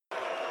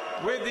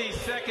With the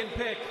second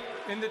pick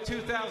in the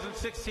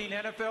 2016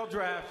 NFL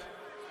Draft,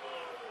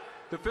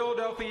 the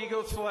Philadelphia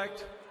Eagles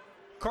select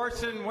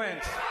Carson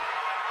Wentz.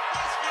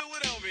 West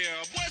Philadelphia,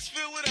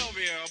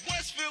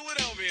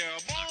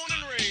 born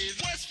and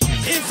raised West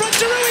Philadelphia. In front,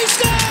 Giroux, he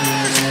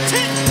scores!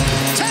 Tic,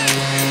 tac,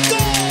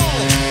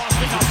 goal!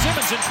 Now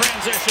Simmons in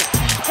transition.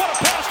 What a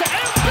pass to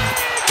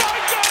Embiid!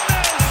 My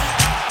goodness!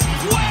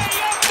 Way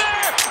up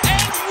there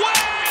and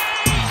way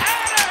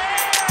out of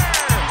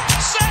here!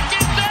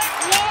 Second deck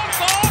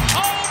walk-off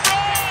home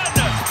run!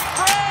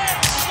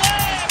 Grand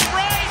slam,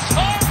 Bryce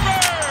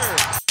Harper!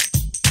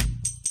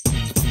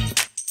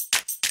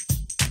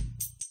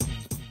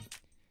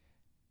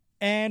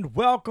 And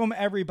welcome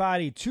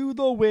everybody to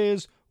the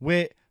Wiz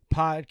Wit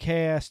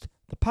Podcast.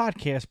 The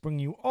podcast bringing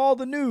you all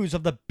the news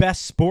of the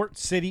best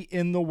sports city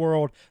in the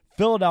world,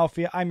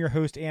 Philadelphia. I'm your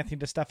host, Anthony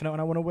DeStefano,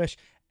 and I want to wish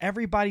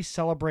everybody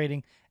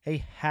celebrating a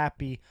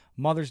happy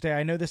Mother's Day.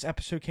 I know this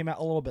episode came out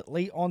a little bit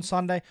late on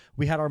Sunday.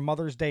 We had our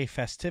Mother's Day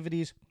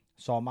festivities.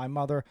 Saw my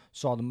mother,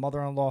 saw the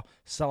mother-in-law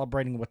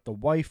celebrating with the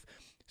wife.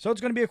 So it's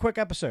going to be a quick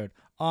episode.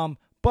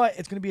 But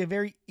it's going to be a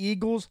very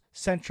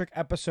Eagles-centric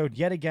episode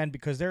yet again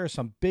because there is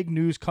some big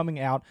news coming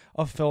out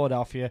of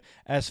Philadelphia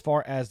as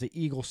far as the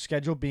Eagles'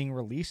 schedule being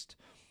released.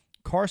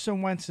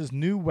 Carson Wentz's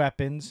new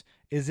weapons,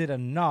 is it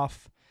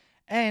enough?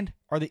 And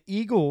are the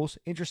Eagles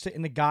interested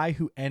in the guy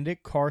who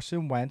ended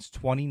Carson Wentz's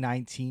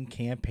 2019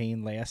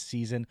 campaign last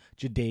season,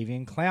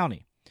 Jadeveon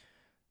Clowney?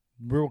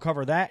 We'll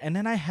cover that. And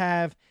then I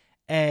have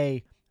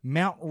a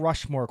Mount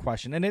Rushmore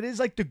question. And it is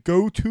like the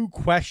go-to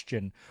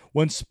question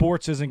when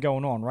sports isn't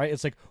going on, right?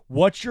 It's like,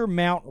 what's your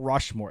Mount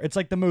Rushmore? It's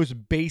like the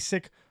most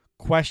basic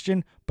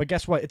question, but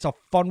guess what? It's a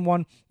fun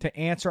one to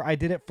answer. I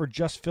did it for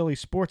just Philly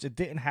sports. It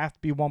didn't have to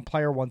be one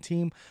player, one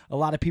team. A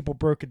lot of people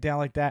broke it down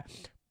like that.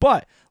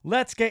 But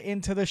let's get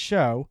into the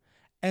show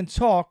and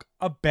talk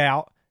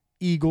about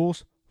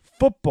Eagles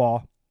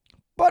football.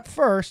 But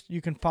first,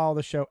 you can follow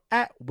the show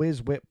at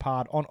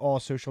WizWitPod on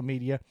all social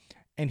media.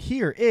 And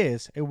here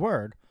is a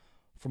word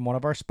from one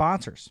of our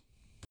sponsors.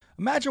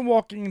 Imagine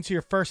walking into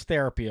your first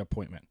therapy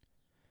appointment.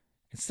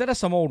 Instead of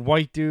some old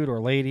white dude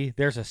or lady,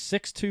 there's a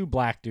 6'2"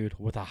 black dude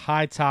with a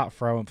high top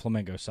fro and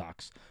flamingo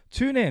socks.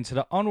 Tune in to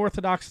The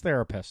Unorthodox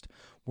Therapist,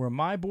 where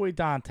my boy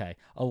Dante,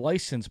 a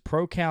licensed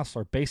pro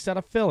counselor based out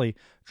of Philly,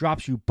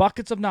 drops you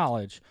buckets of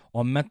knowledge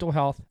on mental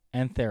health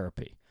and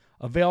therapy.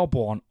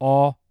 Available on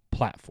all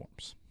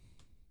platforms.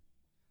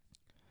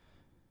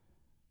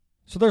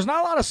 So there's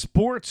not a lot of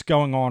sports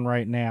going on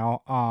right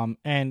now,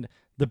 and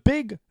the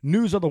big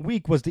news of the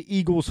week was the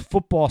Eagles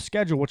football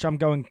schedule, which I'm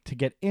going to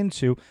get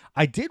into.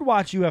 I did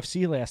watch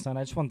UFC last night.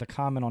 I just wanted to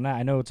comment on that.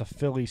 I know it's a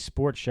Philly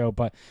sports show,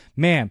 but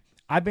man,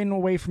 I've been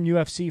away from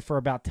UFC for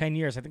about 10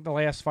 years. I think the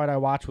last fight I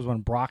watched was when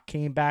Brock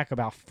came back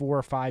about 4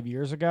 or 5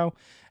 years ago,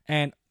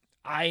 and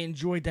I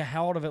enjoyed the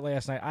hell out of it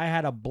last night. I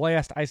had a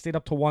blast. I stayed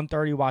up to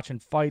 1:30 watching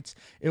fights.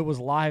 It was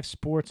live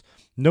sports.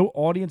 No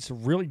audience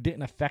really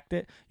didn't affect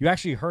it. You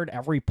actually heard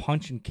every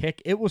punch and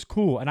kick. It was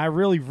cool, and I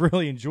really,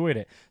 really enjoyed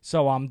it.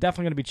 So I'm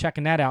definitely going to be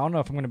checking that out. I don't know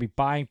if I'm going to be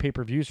buying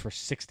pay-per-views for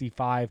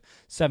 $65,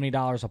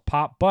 $70 a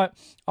pop, but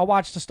I'll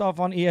watch the stuff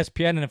on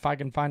ESPN, and if I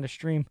can find a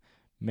stream,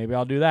 maybe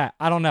I'll do that.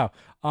 I don't know.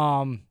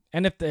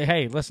 And if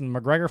hey, listen,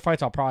 McGregor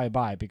fights I'll probably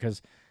buy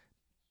because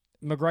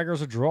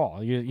McGregor's a draw.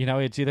 You know,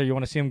 it's either you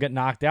want to see him get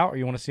knocked out or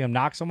you want to see him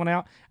knock someone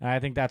out, and I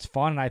think that's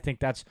fun, and I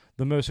think that's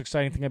the most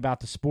exciting thing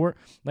about the sport.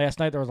 Last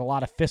night there was a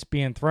lot of fists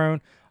being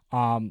thrown,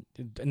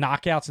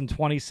 knockouts in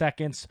 20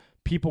 seconds,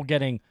 people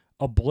getting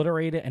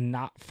obliterated and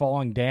not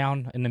falling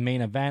down in the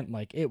main event.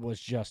 Like, it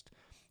was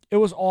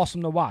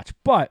awesome to watch.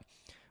 But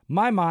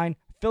my mind,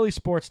 Philly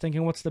sports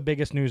thinking, what's the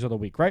biggest news of the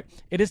week, right?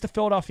 It is the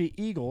Philadelphia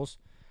Eagles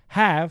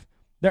have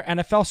their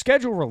NFL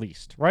schedule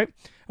released, right?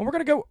 And we're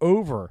going to go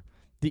over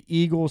the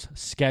Eagles'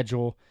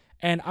 schedule,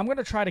 and I'm going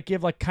to try to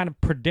give like kind of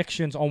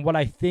predictions on what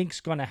I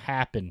think's going to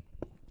happen.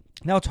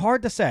 Now, it's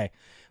hard to say,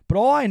 but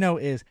all I know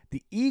is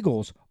the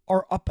Eagles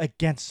are up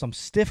against some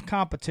stiff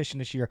competition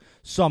this year,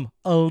 some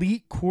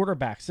elite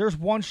quarterbacks. There's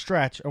one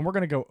stretch, and we're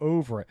going to go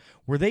over it,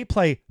 where they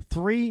play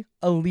 3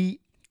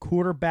 elite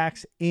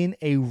quarterbacks in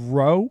a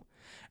row,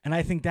 and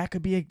I think that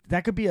could be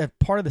a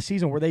part of the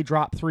season where they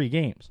drop 3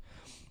 games.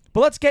 But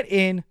let's get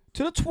into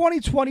the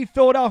 2020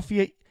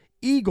 Philadelphia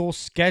Eagles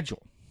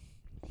schedule.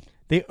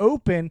 They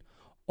open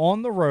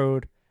on the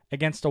road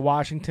against the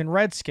Washington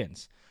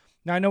Redskins.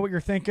 Now, I know what you're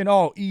thinking.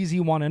 Oh, easy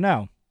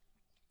 1-0.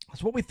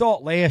 That's what we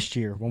thought last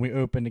year when we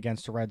opened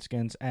against the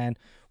Redskins. And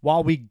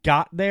while we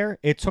got there,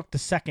 it took the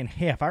second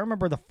half. I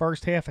remember the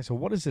first half. I said,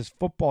 what is this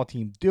football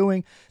team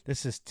doing?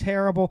 This is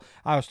terrible.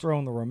 I was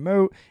throwing the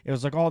remote. It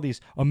was like all these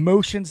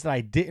emotions that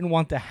I didn't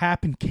want to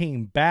happen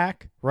came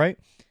back, right?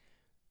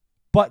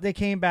 But they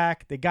came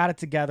back. They got it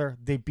together.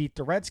 They beat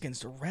the Redskins.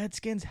 The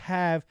Redskins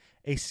have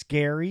a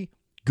scary,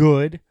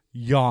 good,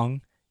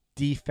 young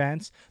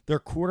defense. Their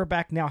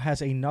quarterback now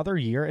has another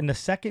year. In the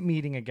second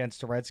meeting against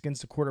the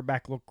Redskins, the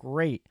quarterback looked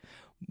great.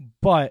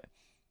 But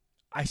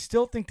I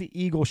still think the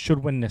Eagles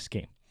should win this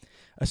game,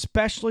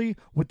 especially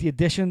with the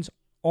additions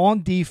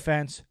on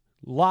defense,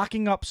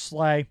 locking up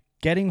Slay,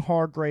 getting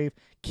Hargrave,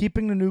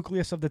 keeping the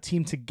nucleus of the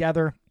team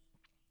together.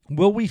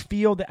 Will we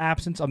feel the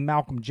absence of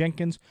Malcolm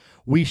Jenkins?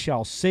 We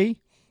shall see.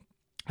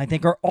 I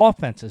think our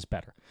offense is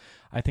better.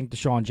 I think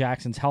Deshaun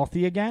Jackson's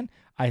healthy again.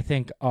 I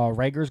think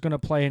Rager's going to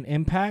play an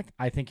impact.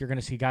 I think you're going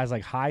to see guys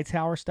like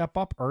Hightower step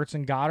up, Ertz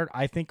and Goddard.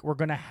 I think we're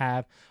going to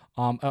have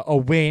a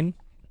win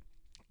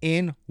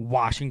in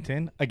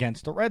Washington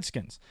against the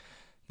Redskins.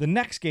 The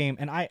next game,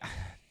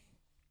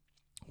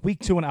 week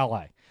 2 in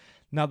LA.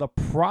 Now, the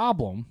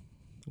problem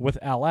with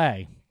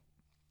LA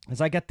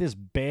is I get this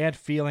bad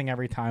feeling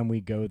every time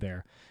we go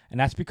there, and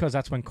that's because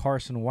that's when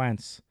Carson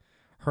Wentz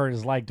hurt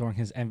his leg during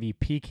his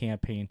MVP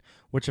campaign,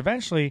 which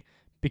eventually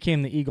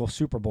became the Eagles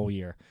Super Bowl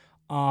year.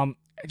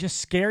 Just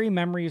scary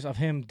memories of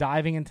him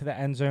diving into the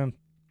end zone,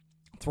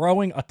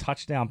 throwing a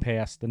touchdown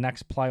pass the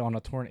next play on a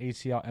torn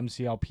ACL,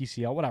 MCL,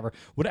 PCL,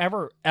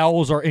 whatever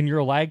L's are in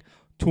your leg,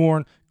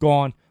 torn,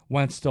 gone.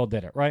 Wentz still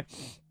did it, right?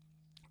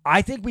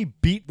 I think we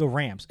beat the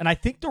Rams, and I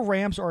think the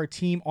Rams are a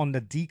team on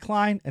the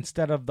decline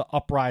instead of the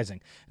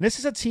uprising. And this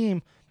is a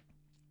team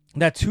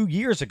that 2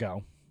 years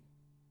ago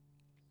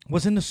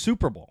was in the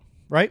Super Bowl,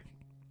 right?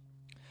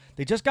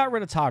 They just got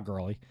rid of Todd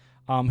Gurley,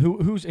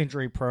 who's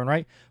injury prone,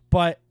 right?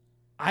 But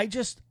I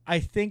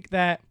think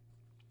that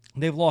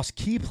they've lost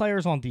key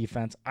players on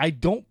defense. I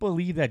don't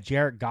believe that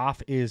Jared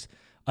Goff is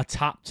a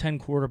top 10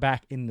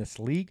 quarterback in this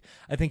league.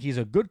 I think he's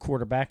a good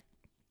quarterback.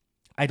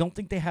 I don't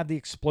think they have the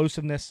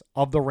explosiveness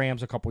of the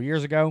Rams a couple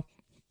years ago.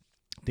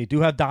 They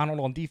do have Donald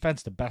on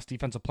defense, the best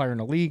defensive player in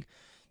the league.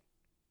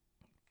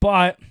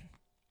 But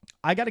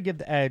I got to give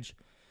the edge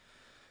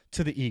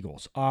to the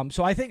Eagles.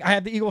 So I think I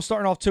had the Eagles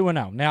starting off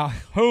 2-0. Now,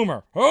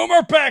 Homer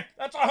pick.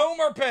 That's a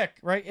Homer pick,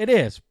 right? It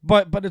is,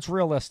 but it's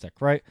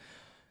realistic, right?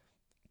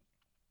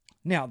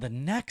 Now, the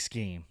next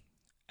game,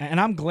 and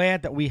I'm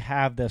glad that we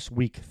have this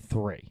week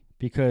 3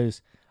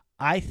 because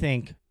I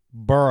think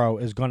Burrow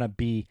is going to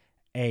be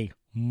a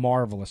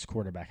marvelous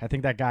quarterback. I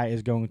think that guy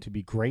is going to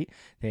be great.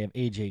 They have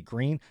AJ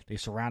Green. They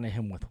surrounded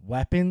him with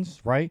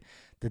weapons, right?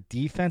 The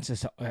defense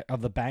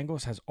of the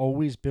Bengals has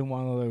always been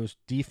one of those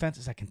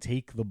defenses that can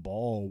take the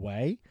ball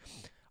away.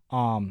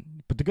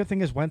 But the good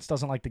thing is Wentz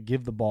doesn't like to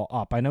give the ball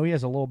up. I know he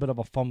has a little bit of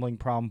a fumbling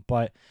problem,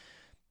 but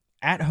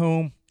at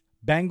home,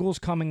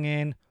 Bengals coming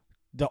in,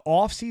 the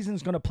offseason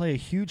is going to play a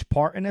huge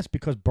part in this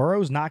because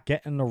Burrow's not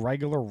getting the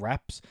regular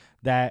reps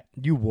that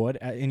you would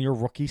in your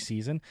rookie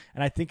season,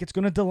 and I think it's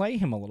going to delay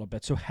him a little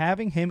bit. So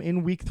having him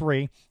in week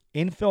 3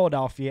 in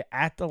Philadelphia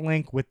at the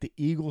link with the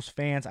Eagles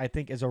fans, I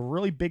think is a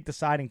really big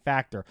deciding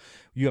factor.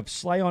 You have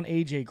Slay on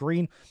AJ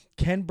Green.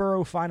 Can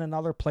Burrow find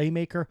another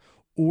playmaker,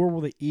 or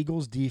will the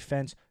Eagles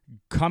defense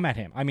come at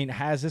him? I mean,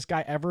 has this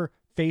guy ever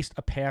faced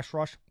a pass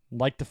rush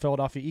like the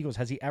Philadelphia Eagles?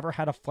 Has he ever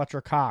had a Fletcher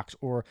Cox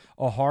or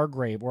a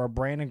Hargrave or a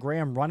Brandon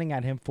Graham running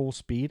at him full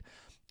speed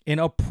in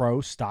a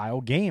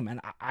pro-style game? And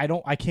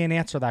I can't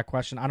answer that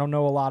question. I don't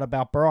know a lot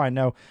about Burrow. I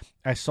know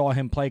I saw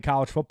him play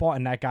college football,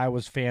 and that guy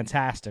was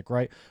fantastic,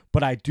 right?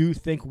 But I do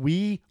think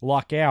we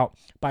luck out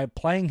by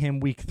playing him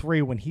week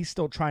 3 when he's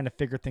still trying to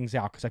figure things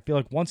out, because I feel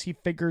like once he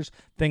figures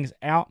things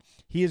out,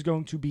 he is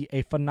going to be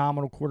a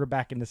phenomenal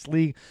quarterback in this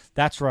league.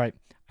 That's right.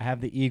 I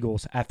have the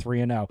Eagles at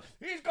 3-0.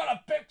 He's going to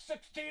pick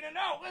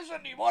 16-0.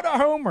 Isn't he? What a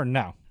homer.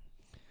 No.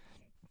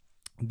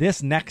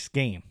 This next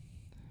game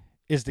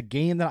is the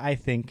game that I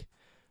think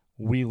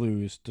we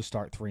lose to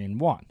start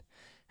 3-1.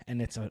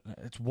 And it's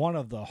one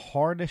of the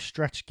hardest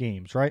stretch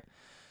games, right?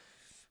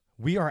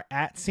 We are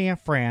at San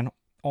Fran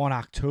on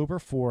October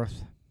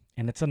 4th,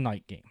 and it's a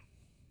night game.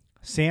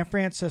 San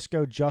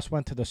Francisco just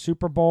went to the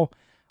Super Bowl.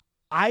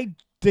 I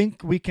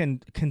think we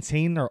can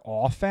contain their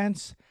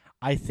offense.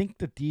 I think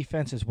the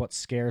defense is what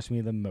scares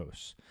me the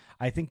most.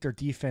 I think their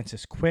defense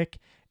is quick.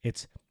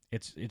 It's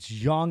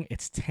young.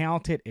 It's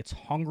talented. It's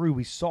hungry.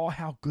 We saw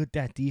how good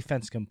that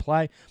defense can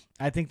play.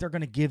 I think they're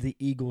going to give the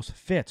Eagles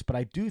fits, but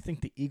I do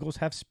think the Eagles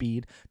have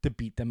speed to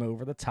beat them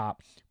over the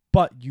top.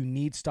 But you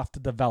need stuff to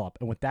develop.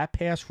 And with that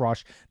pass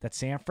rush that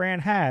San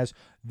Fran has,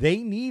 they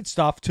need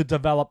stuff to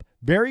develop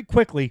very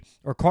quickly,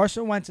 or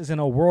Carson Wentz is in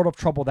a world of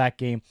trouble that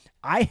game.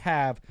 I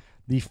have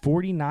the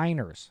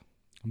 49ers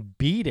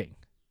beating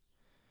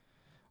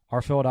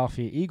our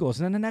Philadelphia Eagles.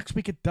 And then the next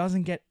week, it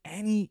doesn't get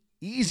any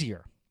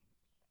easier.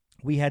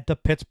 We head to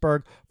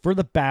Pittsburgh for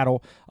the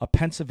Battle of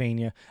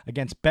Pennsylvania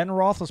against Ben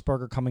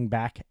Roethlisberger coming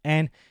back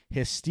and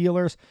his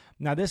Steelers.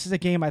 Now, this is a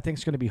game I think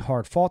is going to be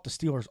hard fought. The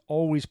Steelers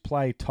always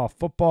play tough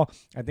football.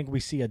 I think we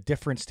see a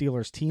different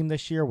Steelers team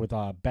this year with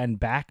Ben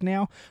back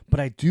now. But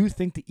I do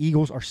think the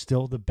Eagles are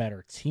still the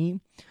better team.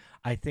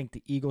 I think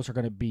the Eagles are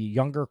going to be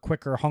younger,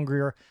 quicker,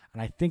 hungrier,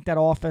 and I think that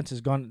offense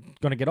is going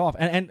to get off.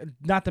 And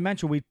not to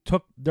mention, we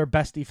took their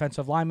best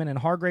defensive lineman in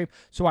Hargrave,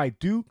 so I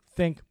do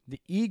think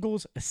the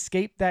Eagles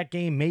escape that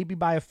game, maybe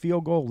by a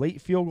field goal, late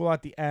field goal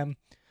at the end,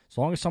 as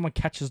long as someone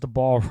catches the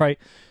ball, right?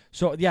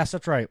 So, yes,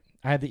 that's right.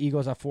 I had the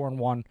Eagles at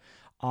 4-1.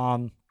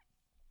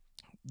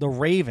 The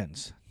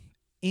Ravens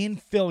in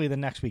Philly the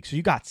next week. So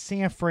you got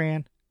San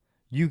Fran,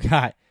 you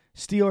got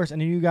Steelers, and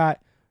then you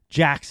got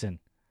Jackson,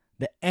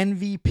 the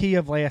MVP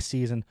of last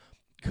season,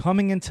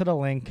 coming into the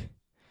link,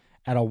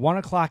 at a 1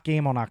 o'clock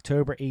game on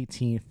October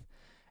 18th,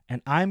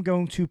 and I'm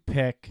going to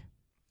pick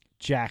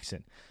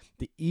Jackson.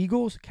 The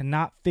Eagles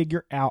cannot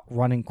figure out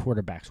running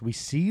quarterbacks. We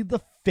see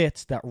the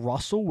fits that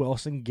Russell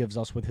Wilson gives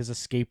us with his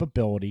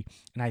escapability,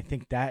 and I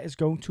think that is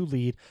going to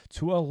lead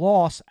to a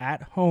loss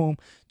at home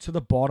to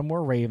the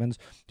Baltimore Ravens,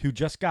 who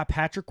just got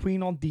Patrick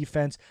Queen on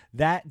defense.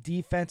 That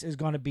defense is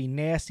going to be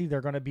nasty. They're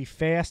going to be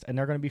fast, and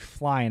they're going to be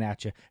flying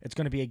at you. It's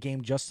going to be a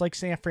game just like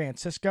San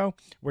Francisco,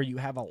 where you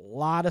have a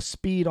lot of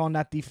speed on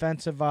that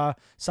defensive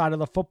side of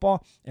the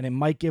football, and it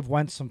might give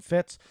Wentz some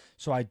fits.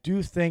 So I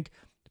do think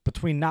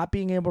between not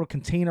being able to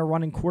contain a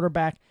running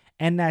quarterback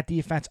and that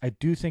defense, I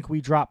do think we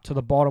drop to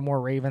the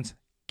Baltimore Ravens.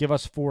 Give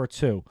us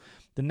 4-2.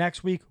 The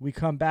next week, we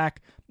come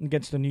back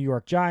against the New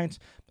York Giants.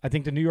 I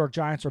think the New York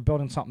Giants are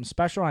building something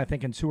special, and I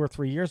think in 2 or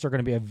 3 years, they're going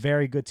to be a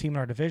very good team in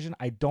our division.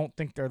 I don't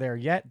think they're there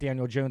yet.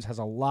 Daniel Jones has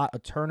a lot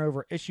of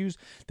turnover issues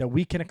that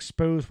we can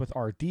expose with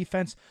our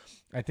defense.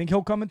 I think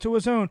he'll come into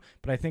his own,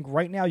 but I think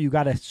right now you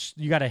gotta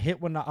hit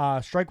when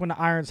the strike when the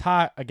iron's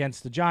hot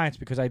against the Giants,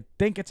 because I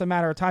think it's a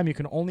matter of time. You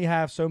can only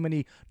have so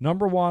many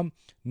number 1,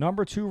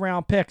 number 2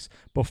 round picks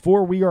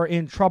before we are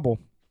in trouble.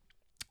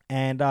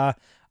 And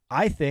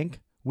I think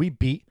we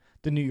beat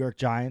the New York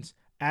Giants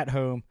at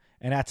home,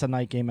 and that's a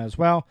night game as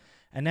well.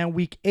 And then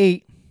week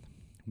 8,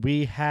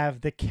 we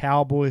have the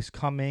Cowboys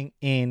coming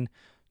in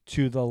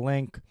to the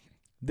Link.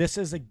 This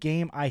is a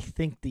game I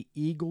think the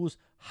Eagles,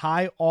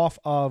 high off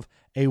of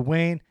a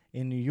win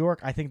in New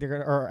York, I think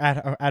they're or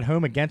at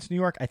home against New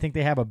York, I think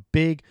they have a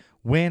big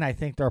win. I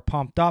think they're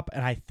pumped up,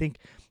 and I think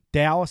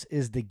Dallas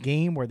is the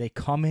game where they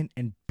come in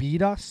and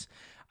beat us.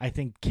 I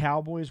think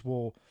Cowboys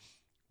will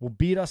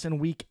beat us in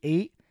week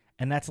 8,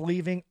 and that's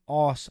leaving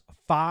us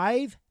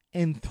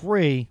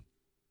 5-3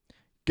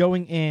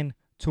 going in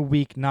to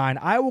week 9.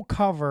 I will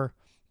cover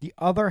the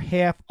other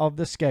half of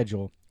the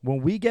schedule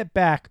when we get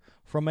back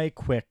from a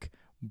quick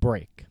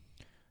break.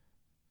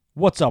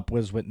 What's up,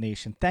 WizWit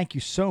Nation? Thank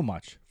you so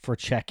much for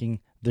checking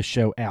the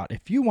show out.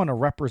 If you want to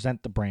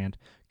represent the brand,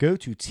 go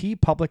to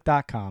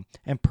tpublic.com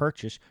and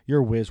purchase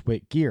your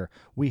WizWit gear.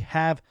 We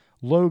have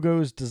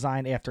logos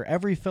designed after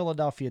every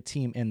Philadelphia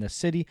team in the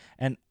city,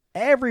 and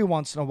every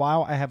once in a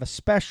while I have a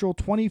special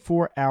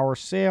 24-hour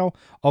sale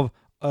of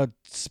a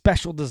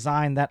special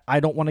design that I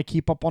don't want to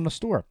keep up on the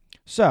store.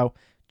 So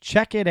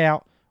check it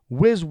out,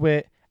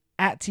 WizWit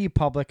at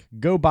TeePublic.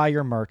 Go buy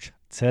your merch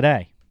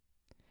today.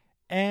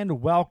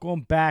 And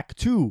welcome back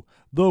to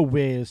the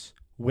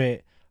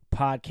WizWit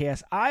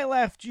Podcast. I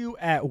left you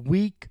at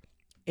week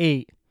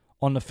 8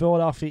 on the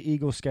Philadelphia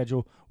Eagles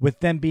schedule, with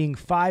them being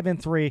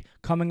 5-3,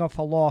 coming off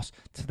a loss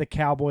to the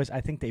Cowboys.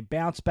 I think they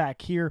bounce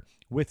back here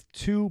with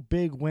 2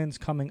 big wins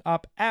coming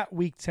up at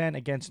week 10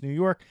 against New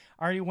York.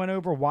 I already went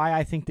over why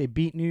I think they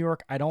beat New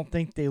York. I don't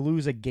think they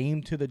lose a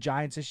game to the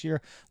Giants this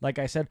year. Like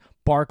I said,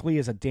 Barkley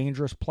is a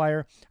dangerous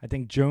player. I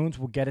think Jones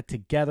will get it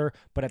together,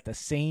 but at the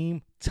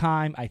same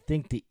time, I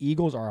think the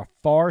Eagles are a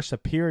far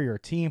superior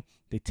team.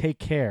 They take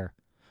care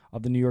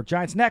of the New York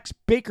Giants. Next,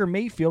 Baker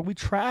Mayfield. We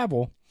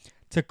travel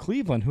to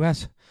Cleveland, who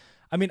has,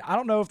 I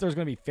don't know if there's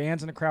going to be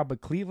fans in the crowd, but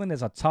Cleveland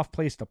is a tough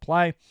place to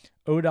play.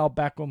 Odell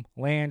Beckham,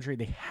 Landry,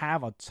 they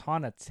have a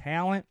ton of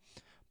talent,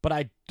 but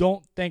I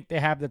don't think they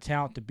have the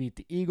talent to beat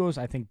the Eagles.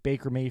 I think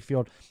Baker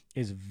Mayfield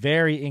is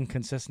very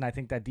inconsistent. I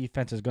think that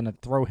defense is going to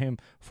throw him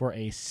for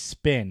a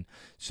spin.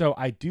 So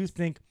I do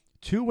think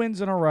 2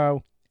 wins in a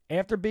row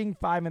after being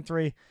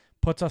 5-3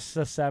 puts us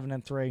to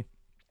 7-3.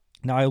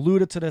 Now, I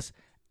alluded to this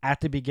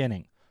at the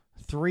beginning.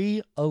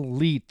 3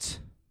 elite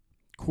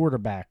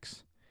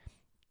quarterbacks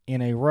in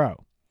a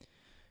row.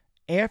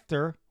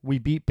 After we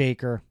beat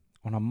Baker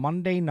on a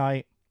Monday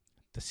night,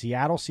 the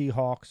Seattle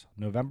Seahawks,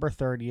 November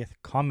 30th,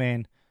 come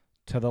in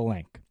to the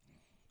Link.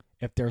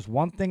 If there's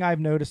one thing I've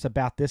noticed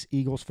about this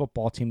Eagles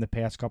football team the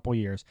past couple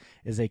years,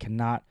 is they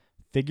cannot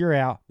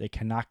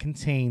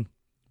contain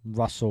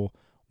Russell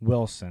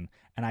Wilson.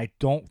 And I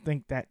don't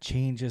think that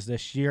changes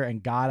this year,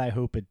 and God, I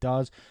hope it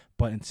does.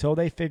 But until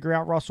they figure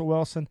out Russell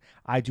Wilson,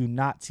 I do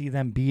not see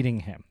them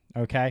beating him.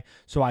 Okay,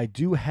 so I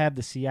do have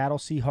the Seattle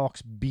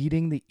Seahawks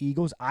beating the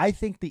Eagles. I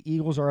think the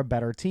Eagles are a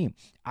better team.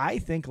 I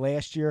think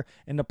last year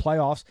in the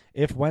playoffs,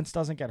 if Wentz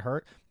doesn't get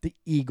hurt, the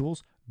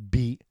Eagles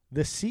beat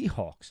the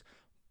Seahawks.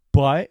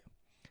 But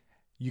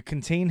you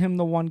contain him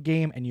the one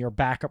game, and your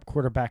backup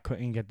quarterback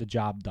couldn't get the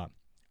job done.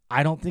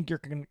 I don't think you're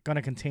going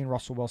to contain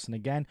Russell Wilson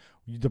again.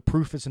 The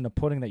proof is in the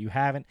pudding that you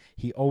haven't.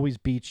 He always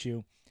beats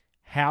you.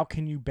 How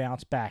can you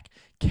bounce back?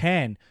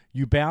 Can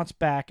you bounce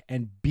back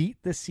and beat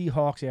the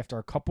Seahawks after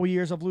a couple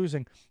years of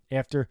losing,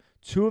 after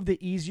 2 of the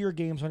easier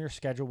games on your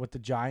schedule with the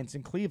Giants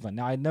and Cleveland?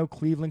 Now, I know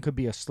Cleveland could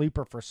be a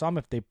sleeper for some.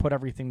 If they put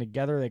everything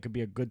together, they could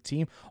be a good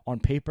team. On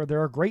paper,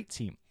 they're a great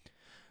team.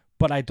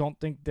 But I don't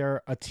think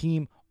they're a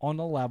team on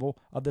the level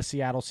of the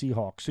Seattle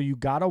Seahawks. So you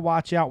got to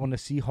watch out when the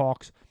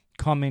Seahawks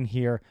come in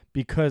here,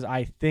 because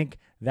I think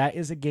that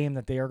is a game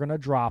that they are going to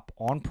drop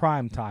on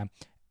primetime,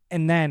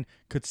 and then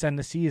could send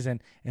the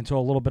season into a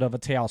little bit of a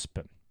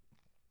tailspin.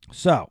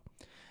 So,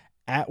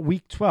 at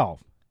week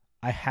 12,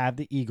 I have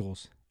the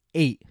Eagles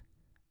 8-4.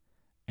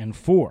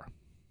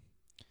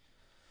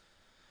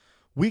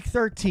 Week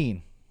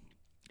 13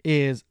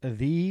 is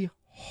the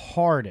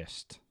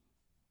hardest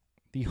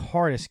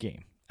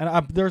game.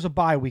 And there's a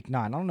bye week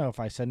 9. I don't know if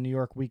I said New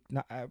York week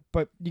 9,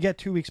 but you get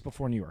 2 weeks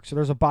before New York. So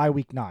there's a bye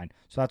week 9.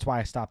 So that's why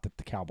I stopped at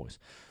the Cowboys.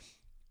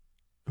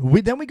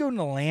 Then we go to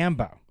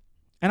Lambeau.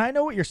 And I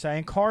know what you're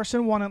saying.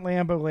 Carson won at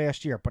Lambeau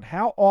last year. But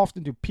how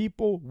often do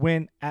people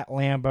win at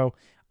Lambeau,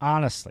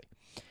 honestly?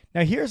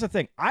 Now, here's the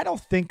thing. I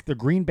don't think the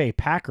Green Bay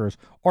Packers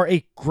are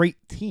a great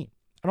team.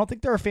 I don't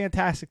think they're a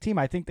fantastic team.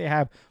 I think they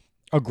have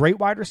a great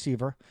wide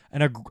receiver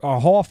and a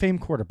Hall of Fame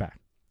quarterback.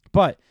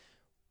 But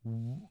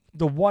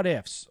the what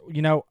ifs,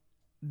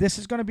 this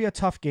is going to be a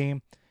tough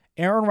game.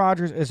 Aaron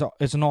Rodgers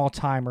is an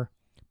all-timer,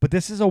 but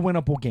this is a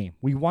winnable game.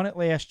 We won it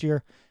last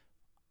year.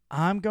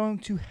 I'm going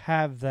to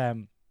have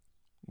them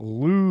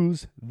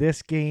lose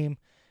this game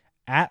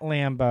at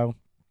Lambeau,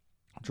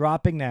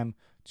 dropping them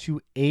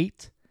to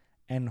 8-5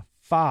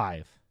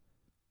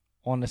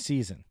 on the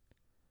season.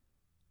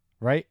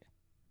 Right?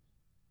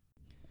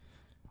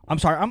 I'm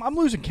sorry, I'm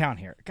losing count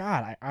here.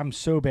 God, I'm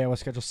so bad with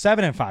schedule.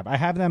 7-5. I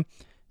have them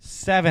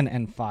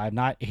 7-5,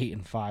 not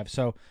 8-5.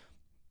 So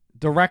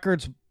the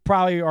records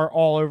probably are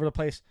all over the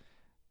place.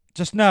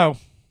 Just know,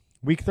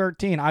 week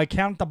 13, I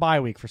count the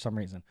bye week for some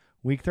reason.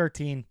 Week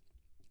 13,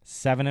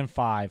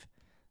 7-5,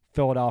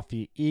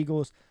 Philadelphia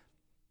Eagles.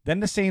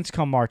 Then the Saints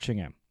come marching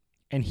in.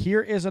 And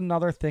here is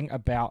another thing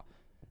about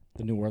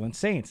the New Orleans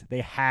Saints.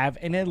 They have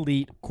an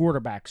elite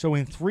quarterback. So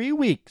in 3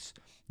 weeks,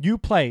 you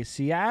play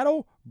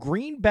Seattle,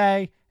 Green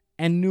Bay,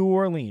 and New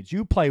Orleans.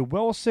 You play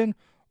Wilson,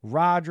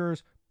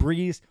 Rodgers,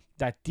 Breeze.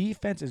 That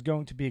defense is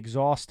going to be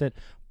exhausted.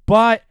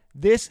 But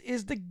this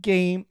is the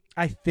game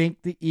I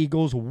think the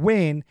Eagles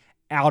win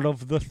out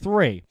of the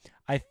 3.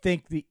 I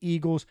think the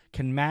Eagles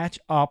can match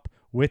up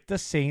with the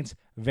Saints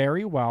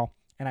very well.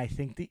 And I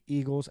think the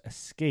Eagles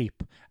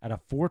escape at a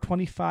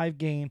 425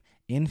 game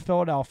in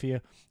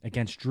Philadelphia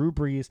against Drew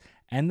Brees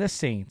and the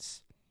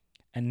Saints.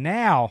 And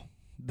now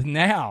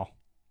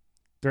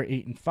they're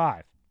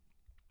 8-5.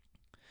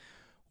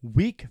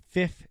 Week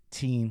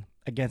 15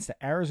 against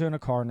the Arizona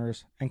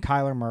Cardinals and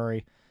Kyler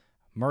Murray.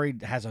 Murray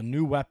has a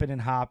new weapon in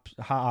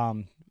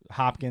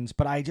Hopkins,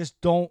 but I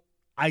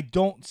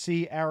don't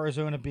see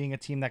Arizona being a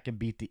team that can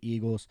beat the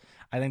Eagles.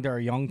 I think they're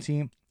a young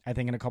team. I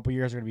think in a couple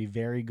years they're going to be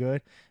very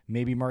good.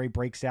 Maybe Murray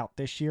breaks out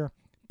this year,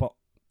 but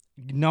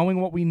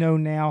knowing what we know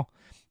now,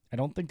 I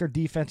don't think their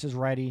defense is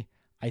ready.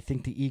 I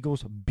think the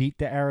Eagles beat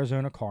the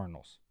Arizona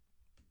Cardinals.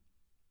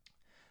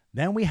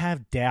 Then we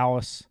have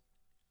Dallas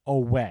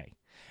away.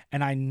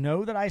 And I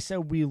know that I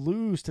said we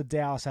lose to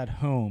Dallas at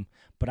home,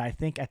 but I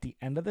think at the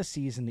end of the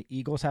season, the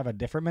Eagles have a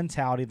different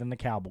mentality than the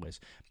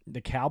Cowboys.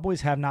 The Cowboys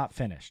have not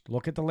finished.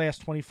 Look at the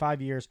last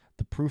 25 years.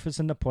 The proof is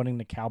in the pudding.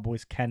 The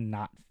Cowboys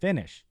cannot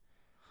finish.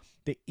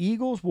 The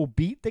Eagles will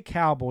beat the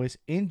Cowboys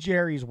in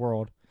Jerry's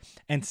world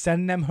and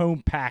send them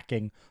home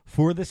packing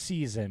for the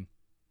season.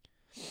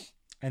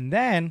 And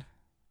then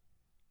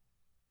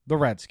the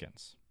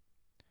Redskins.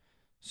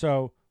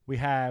 So we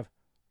have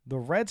the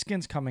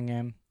Redskins coming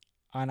in.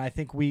 And I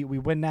think we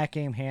win that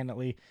game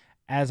handily,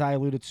 as I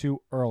alluded to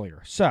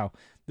earlier. So,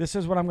 this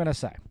is what I'm going to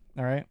say,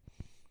 all right?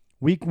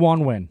 Week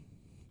 1 win.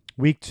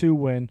 Week 2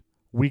 win.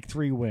 Week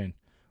 3 win.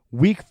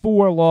 Week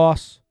 4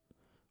 loss.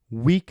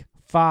 Week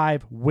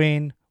 5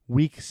 win.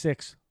 Week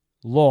 6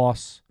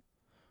 loss.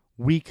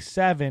 Week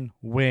 7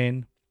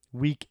 win.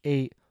 Week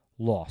 8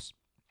 loss.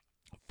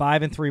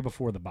 5-3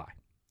 before the bye.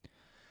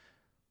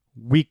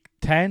 Week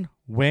 10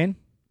 win.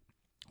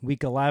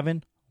 Week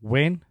 11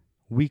 win.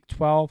 Week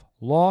 12,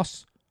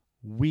 loss.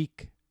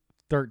 Week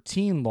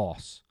 13,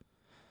 loss.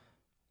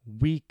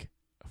 Week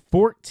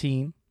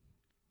 14,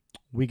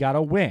 we got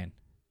a win.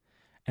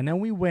 And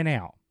then we win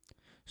out.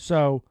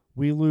 So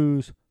we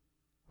lose.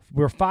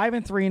 We're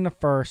 5-3 in the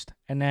first,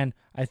 and then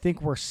I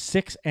think we're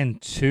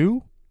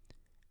 6-2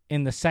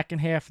 in the second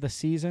half of the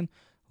season,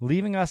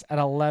 leaving us at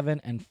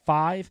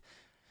 11-5.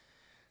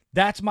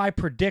 That's my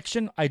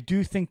prediction. I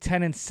do think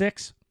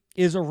 10-6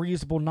 is a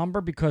reasonable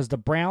number because the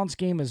Browns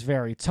game is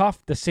very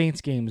tough. The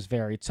Saints game is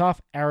very tough.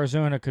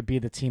 Arizona could be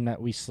the team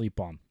that we sleep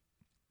on.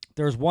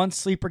 There's one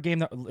sleeper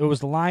game. It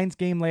was the Lions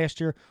game last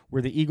year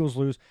where the Eagles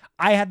lose.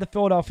 I had the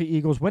Philadelphia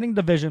Eagles winning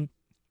division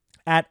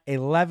at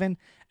 11-5.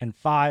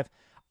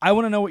 I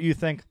want to know what you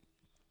think.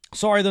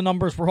 Sorry, the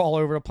numbers were all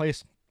over the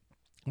place.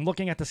 I'm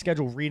looking at the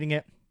schedule, reading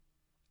it.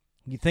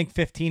 You think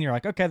 15, you're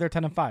like, okay, they're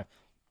 10-5.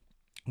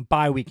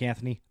 Bye week,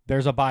 Anthony.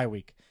 There's a bye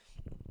week.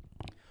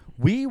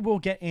 We will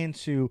get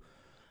into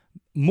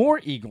more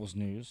Eagles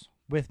news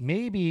with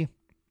maybe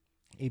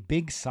a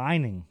big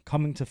signing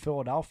coming to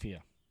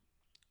Philadelphia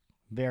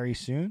very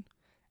soon.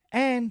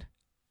 And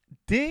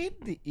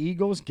did the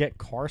Eagles get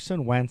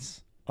Carson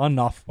Wentz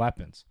enough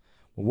weapons?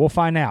 Well, we'll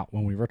find out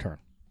when we return.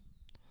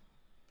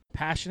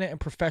 Passionate and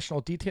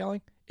professional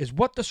detailing is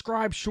what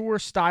describes Sure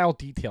Style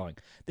Detailing.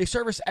 They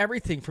service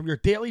everything from your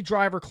daily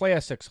driver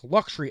classics,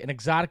 luxury, and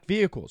exotic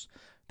vehicles.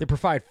 They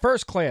provide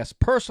first-class,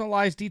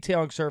 personalized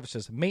detailing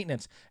services,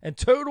 maintenance, and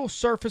total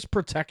surface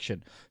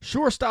protection.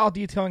 Sure Style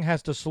Detailing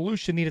has the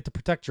solution needed to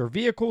protect your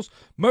vehicles,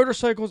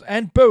 motorcycles,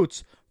 and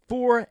boats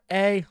for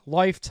a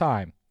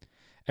lifetime.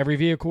 Every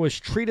vehicle is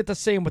treated the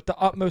same with the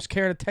utmost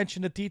care and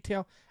attention to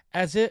detail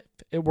as if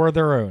it were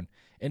their own.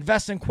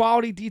 Invest in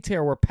quality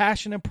detail where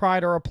passion and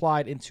pride are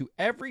applied into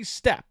every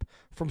step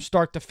from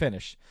start to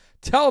finish.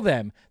 Tell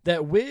them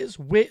that Wiz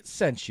Wit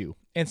sent you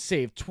and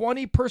save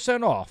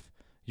 20% off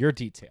your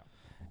detail.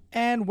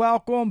 And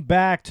welcome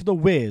back to the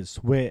Wiz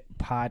Wit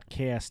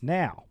podcast.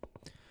 Now,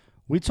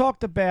 we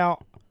talked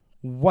about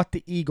what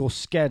the Eagles'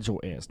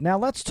 schedule is. Now,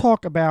 let's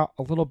talk about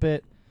a little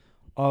bit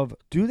of,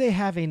 do they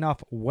have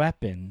enough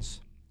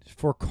weapons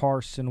for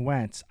Carson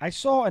Wentz? I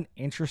saw an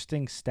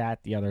interesting stat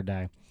the other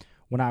day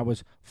when I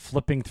was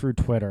flipping through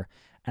Twitter,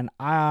 and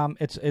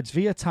it's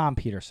via Tom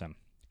Peterson,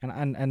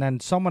 and then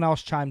someone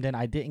else chimed in.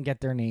 I didn't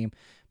get their name,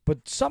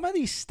 but some of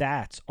these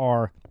stats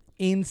are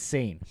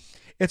insane.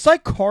 It's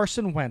like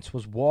Carson Wentz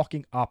was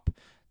walking up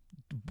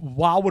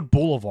Wildwood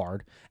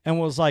Boulevard and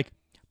was like,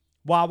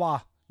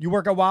 Wawa, you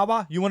work at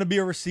Wawa? You want to be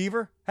a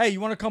receiver? Hey, you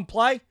want to come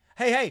play?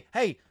 Hey,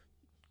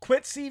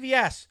 quit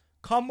CVS.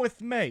 Come with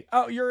me.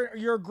 Oh,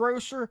 you're a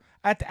grocer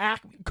at the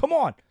Acme. Come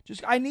on.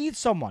 I need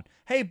someone.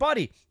 Hey,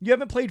 buddy, you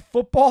haven't played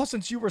football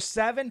since you were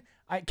 7?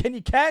 Can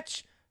you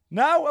catch?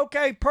 No?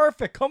 Okay,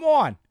 perfect. Come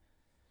on.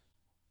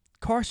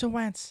 Carson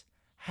Wentz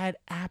had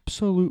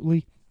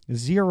absolutely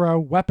zero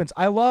weapons.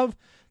 I love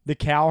the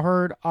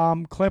Cowherd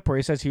clip where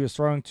he says he was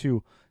throwing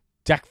to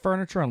deck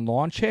furniture and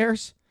lawn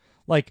chairs.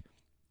 Like,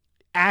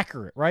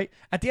 accurate, right?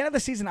 At the end of the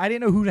season, I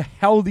didn't know who the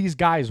hell these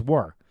guys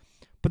were.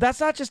 But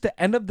that's not just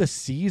the end of the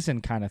season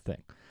kind of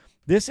thing.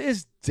 This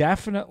is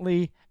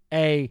definitely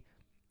a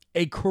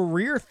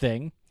career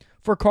thing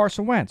for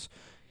Carson Wentz.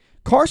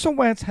 Carson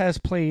Wentz has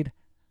played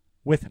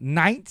with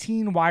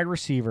 19 wide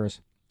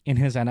receivers in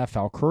his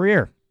NFL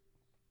career.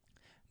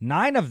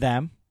 9 of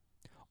them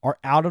are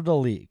out of the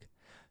league.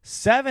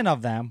 7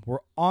 of them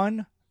were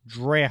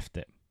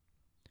undrafted.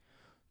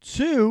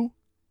 2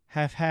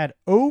 have had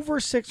over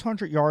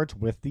 600 yards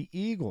with the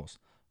Eagles.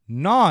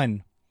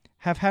 None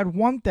have had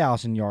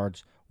 1,000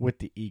 yards with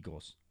the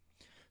Eagles.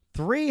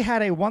 3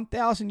 had a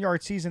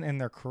 1,000-yard season in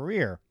their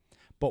career,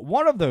 but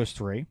one of those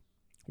 3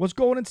 was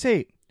Golden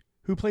Tate,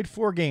 who played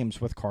 4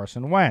 games with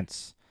Carson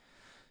Wentz.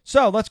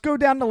 So let's go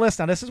down the list.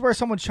 Now, this is where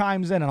someone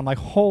chimes in, and I'm like,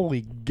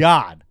 holy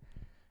God.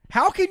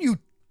 How can you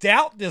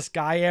doubt this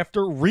guy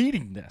after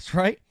reading this,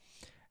 right?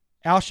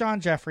 Alshon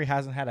Jeffrey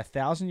hasn't had a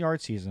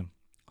 1,000-yard season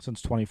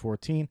since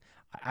 2014.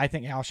 I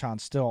think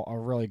Alshon's still a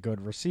really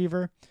good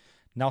receiver.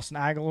 Nelson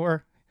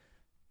Aguilar,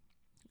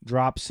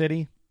 Drop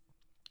City.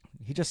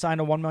 He just signed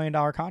a $1 million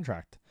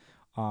contract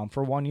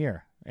for 1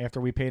 year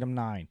after we paid him $9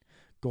 million.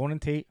 Golden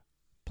Tate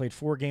played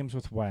 4 games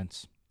with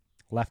Wentz,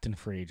 left in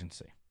free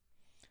agency.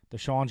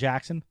 Deshaun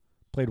Jackson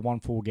played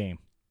 1 full game,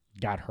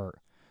 got hurt.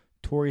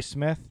 Torrey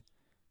Smith,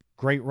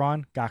 great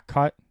run, got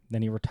cut,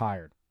 then he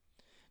retired.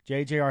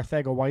 J.J.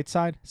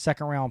 Arcega-Whiteside,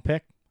 2nd-round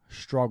pick,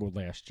 struggled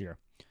last year.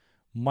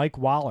 Mike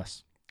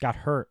Wallace got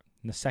hurt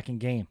in the 2nd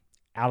game,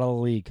 out of the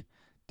league.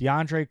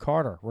 DeAndre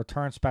Carter,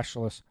 return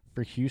specialist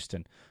for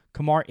Houston.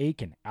 Kamar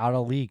Aiken, out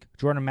of the league.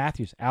 Jordan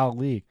Matthews, out of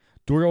the league.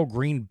 Dorial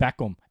Green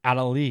Beckham, out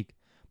of the league.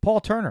 Paul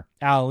Turner,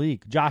 out of the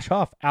league. Josh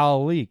Huff, out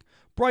of the league.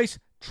 Bryce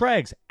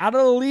Treggs, out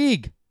of the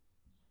league.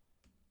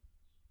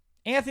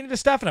 Anthony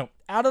DeStefano,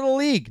 out of the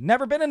league.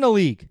 Never been in the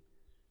league.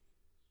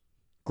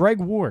 Greg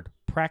Ward,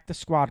 practice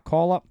squad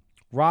call-up.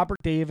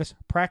 Robert Davis,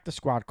 practice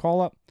squad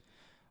call-up.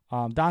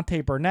 Dante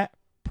Burnett,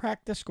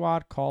 practice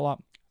squad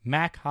call-up.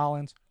 Mac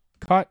Hollins,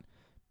 cut,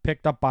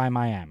 picked up by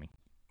Miami.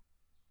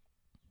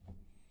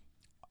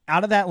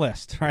 Out of that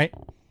list, right?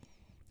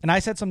 And I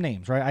said some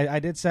names, right? I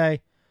did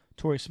say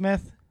Torrey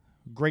Smith,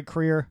 great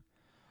career.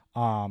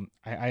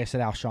 I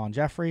said Alshon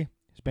Jeffrey.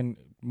 He's been,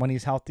 when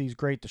he's healthy, he's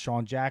great.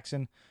 Deshaun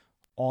Jackson,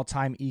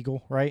 all-time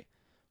Eagle, right?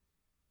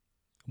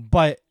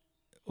 But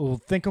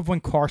think of when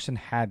Carson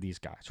had these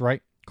guys,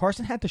 right?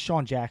 Carson had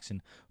Deshaun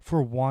Jackson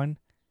for 1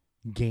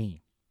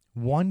 game.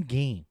 1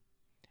 game.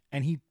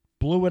 And he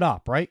blew it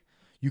up, right?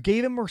 You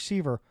gave him a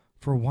receiver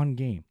for 1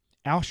 game.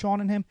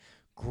 Alshon and him,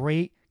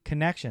 great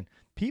connection.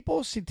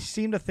 People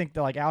seem to think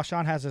that like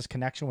Alshon has this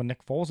connection with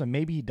Nick Foles, and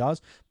maybe he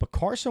does, but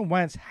Carson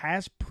Wentz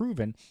has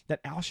proven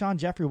that Alshon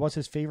Jeffrey was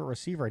his favorite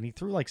receiver, and he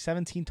threw like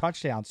 17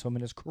 touchdowns to him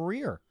in his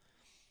career.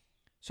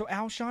 So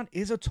Alshon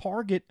is a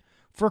target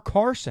for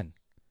Carson.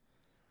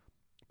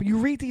 But you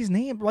read these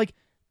names, like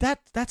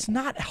that's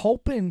not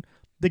helping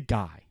the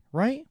guy,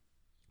 right?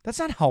 That's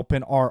not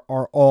helping our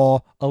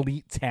all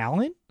elite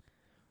talent.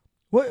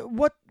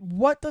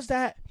 What does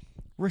that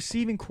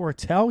receiving core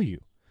tell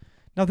you?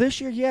 Now,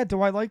 this year, yeah,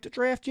 do I like the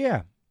draft?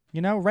 Yeah.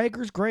 You know,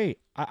 Rager's great.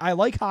 I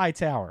like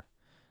Hightower.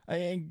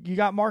 You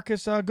got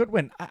Marcus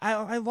Goodwin.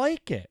 I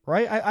like it,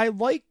 right? I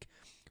like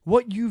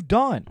what you've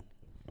done.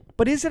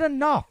 But is it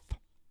enough?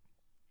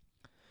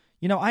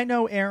 You know, I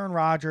know Aaron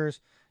Rodgers,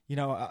 you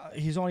know,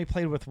 he's only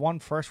played with 1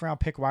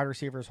 first-round pick wide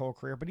receiver his whole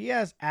career, but he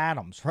has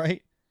Adams,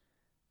 right?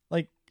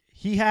 Like,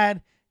 he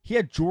had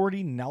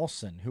Jordy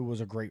Nelson, who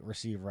was a great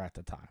receiver at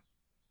the time.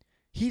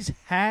 He's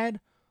had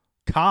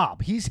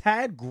Cobb. He's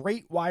had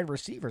great wide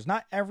receivers.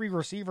 Not every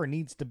receiver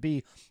needs to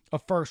be a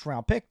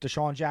first-round pick.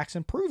 Deshaun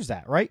Jackson proves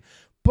that, right?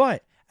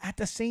 But at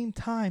the same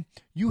time,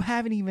 you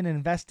haven't even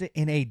invested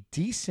in a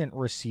decent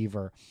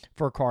receiver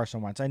for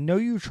Carson Wentz. I know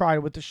you tried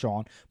with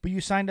Deshaun, but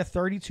you signed a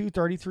 32,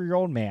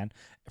 33-year-old man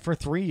for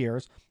 3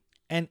 years,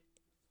 and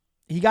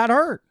he got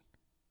hurt.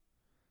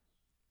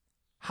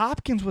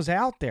 Hopkins was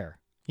out there.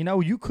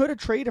 You could have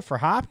traded for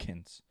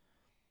Hopkins.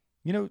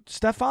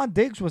 Stephon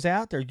Diggs was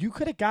out there. You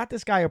could have got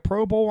this guy a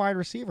Pro Bowl wide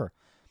receiver.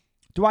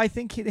 Do I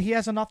think he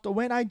has enough to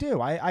win? I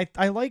do. I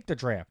like the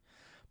draft.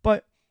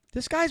 But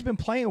this guy's been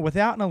playing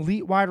without an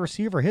elite wide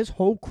receiver his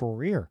whole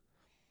career.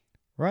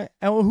 Right?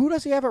 And who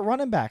does he have at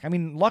running back? I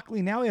mean,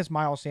 luckily now he has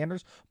Miles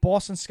Sanders.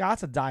 Boston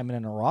Scott's a diamond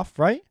in the rough,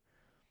 right?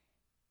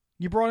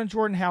 You brought in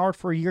Jordan Howard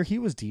for a year. He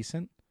was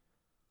decent.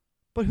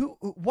 But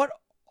what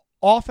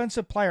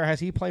offensive player has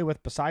he played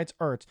with besides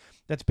Ertz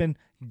that's been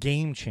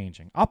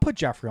game-changing? I'll put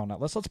Jeffrey on that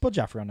list. Let's put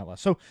Jeffrey on that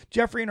list. So,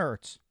 Jeffrey and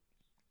Ertz.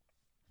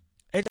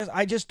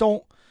 I just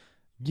don't...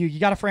 You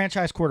got a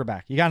franchise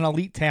quarterback. You got an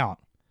elite talent.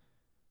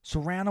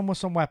 Surround him with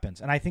some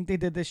weapons. And I think they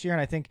did this year,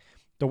 and I think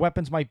the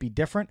weapons might be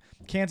different.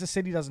 Kansas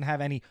City doesn't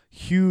have any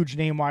huge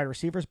name wide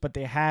receivers, but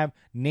they have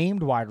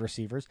named wide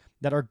receivers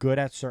that are good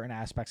at certain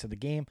aspects of the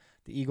game.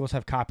 The Eagles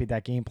have copied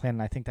that game plan,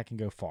 and I think that can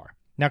go far.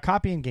 Now,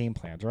 copying game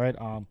plans, right?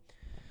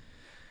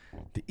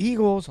 The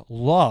Eagles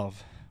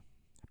love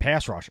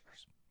pass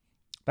rushers.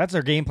 That's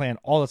their game plan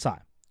all the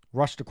time.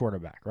 Rush the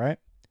quarterback, right?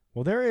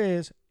 Well, there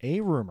is a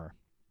rumor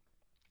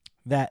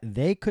that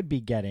they could be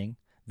getting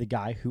the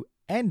guy who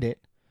ended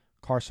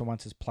Carson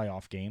Wentz's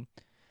playoff game.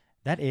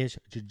 That is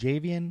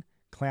Jadeveon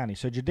Clowney.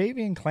 So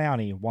Jadeveon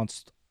Clowney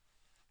wants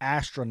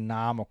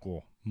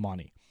astronomical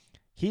money.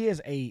 He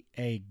is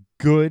a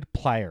good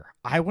player.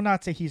 I would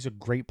not say he's a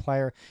great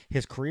player.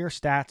 His career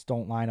stats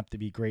don't line up to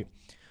be great.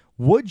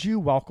 Would you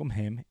welcome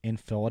him in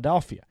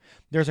Philadelphia?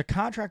 There's a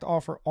contract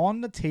offer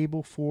on the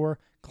table for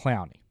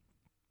Clowney.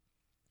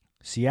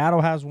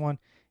 Seattle has one.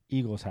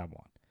 Eagles have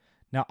one.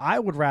 Now, I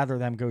would rather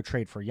them go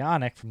trade for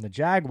Yannick from the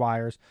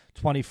Jaguars,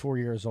 24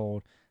 years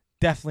old.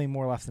 Definitely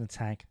more left in the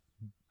tank.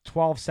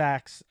 12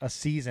 sacks a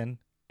season,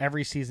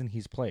 every season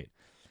he's played.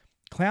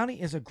 Clowney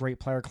is a great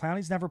player.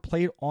 Clowney's never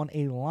played on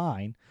a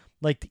line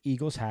like the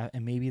Eagles have,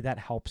 and maybe that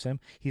helps him.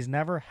 He's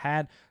never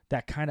had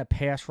that kind of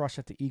pass rush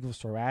that the Eagles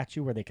throw at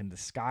you where they can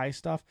disguise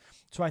stuff.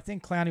 So I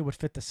think Clowney would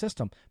fit the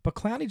system. But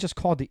Clowney just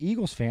called the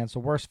Eagles fans the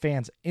worst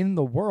fans in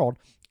the world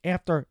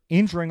after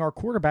injuring our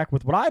quarterback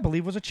with what I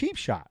believe was a cheap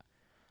shot.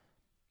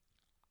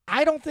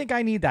 I don't think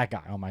I need that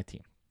guy on my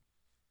team.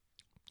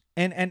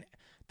 And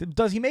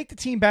does he make the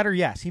team better?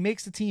 Yes, he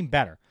makes the team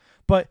better.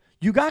 But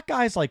you got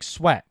guys like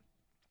Sweat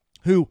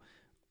who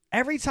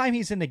every time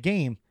he's in the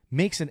game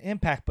makes an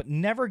impact but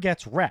never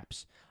gets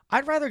reps.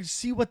 I'd rather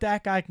see what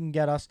that guy can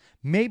get us,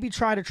 maybe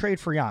try to trade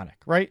for Yannick,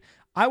 right?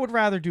 I would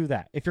rather do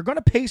that. If you're going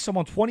to pay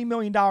someone $20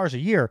 million a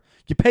year,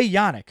 you pay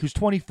Yannick, who's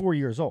 24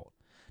 years old.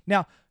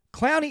 Now,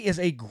 Clowney is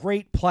a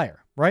great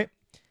player, right?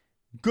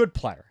 Good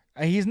player.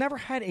 He's never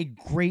had a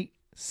great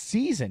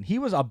season. He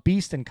was a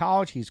beast in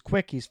college. He's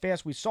quick. He's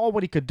fast. We saw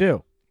what he could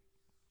do.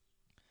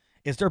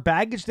 Is there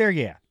baggage there?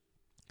 Yeah.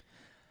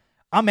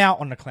 I'm out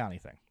on the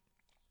Clowney thing.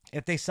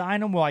 If they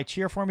sign him, will I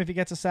cheer for him if he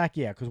gets a sack?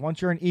 Yeah, because once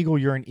you're an Eagle,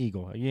 you're an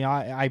Eagle. You know,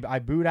 I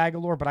booed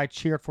Aguilar, but I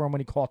cheered for him when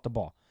he caught the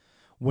ball.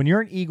 When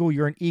you're an Eagle,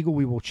 you're an Eagle.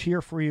 We will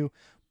cheer for you.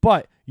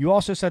 But you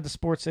also said the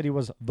Sports City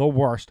was the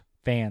worst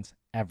fans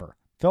ever.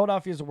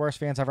 Philadelphia is the worst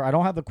fans ever. I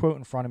don't have the quote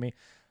in front of me.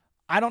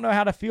 I don't know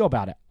how to feel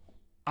about it.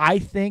 I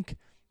think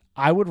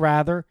I would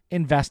rather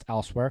invest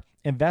elsewhere,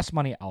 invest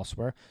money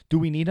elsewhere. Do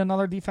we need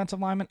another defensive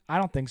lineman? I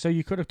don't think so.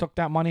 You could have took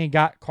that money and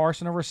got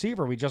Carson a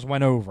receiver. We just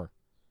went over.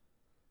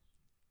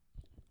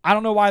 I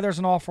don't know why there's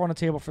an offer on the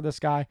table for this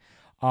guy.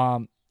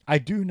 I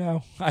do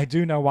know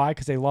why,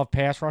 because they love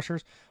pass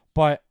rushers.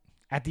 But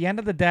at the end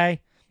of the day,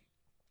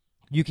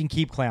 you can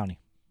keep Clowney.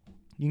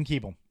 You can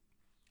keep him.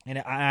 And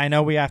I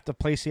know we have to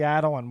play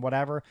Seattle and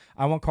whatever.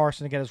 I want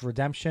Carson to get his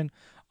redemption.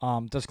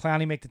 Does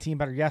Clowney make the team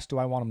better? Yes. Do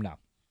I want him? No.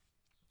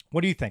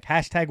 What do you think?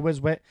 Hashtag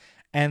WizWit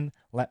and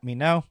let me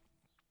know.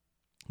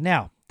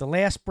 Now, the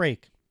last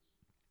break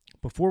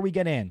before we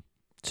get in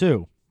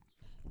to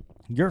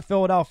your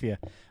Philadelphia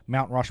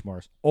Mount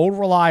Rushmores. Old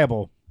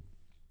reliable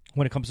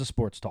when it comes to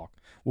sports talk.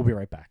 We'll be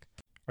right back.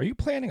 Are you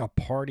planning a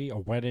party, a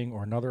wedding,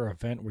 or another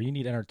event where you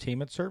need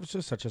entertainment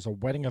services such as a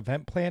wedding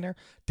event planner,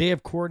 day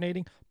of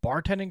coordinating,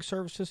 bartending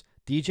services,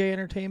 DJ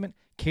entertainment,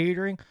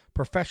 catering,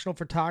 professional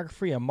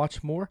photography, and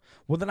much more?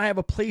 Well, then I have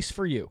a place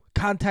for you.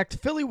 Contact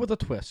Philly with a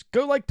Twist.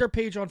 Go like their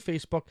page on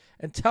Facebook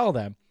and tell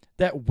them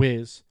that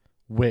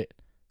WizWit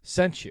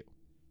sent you.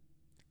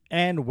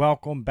 And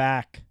welcome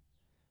back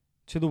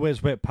to the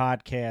WizWit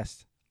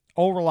podcast.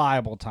 Old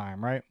reliable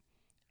time, right?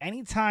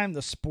 Anytime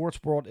the sports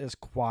world is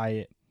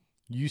quiet,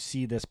 you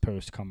see this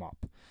post come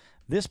up.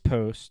 This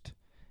post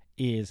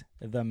is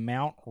the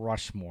Mount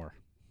Rushmore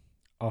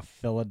of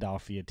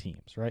Philadelphia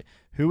teams, right?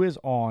 Who is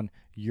on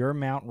your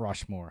Mount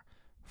Rushmore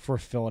for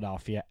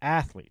Philadelphia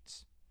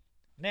athletes?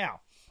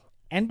 Now,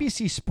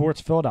 NBC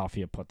Sports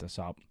Philadelphia put this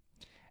up,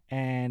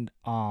 And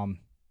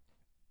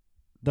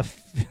the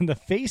the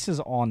faces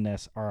on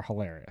this are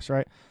hilarious,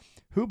 right?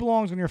 Who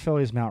belongs on your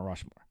Phillies Mount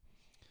Rushmore?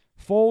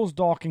 Foles,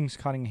 Dawkins,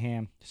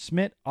 Cunningham,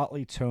 Smith,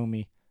 Utley,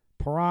 Tomey,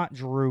 Perrant,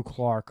 Giroux,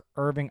 Clark,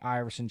 Irving,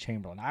 Iverson,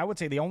 Chamberlain. I would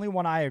say the only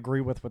one I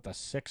agree with the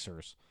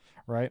Sixers,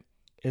 right,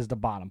 is the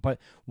bottom. But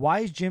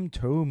why is Jim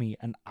Tomey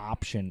an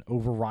option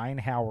over Ryan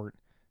Howard,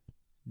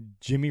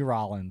 Jimmy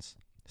Rollins,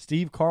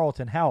 Steve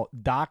Carlton, hell,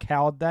 Doc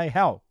Halladay,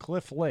 hell,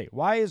 Cliff Lee?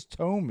 Why is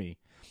Tomey?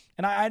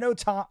 And I know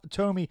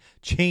Tomey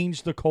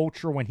changed the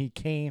culture when he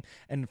came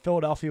and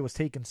Philadelphia was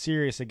taken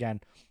serious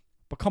again.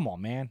 But come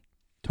on, man.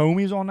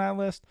 Tomey's on that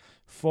list.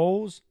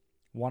 Foles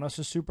won us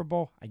a Super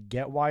Bowl. I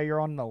get why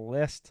you're on the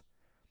list.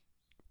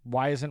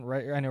 Why isn't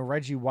I know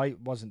Reggie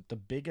White wasn't the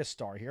biggest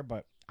star here,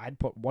 but I'd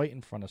put White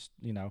in front of,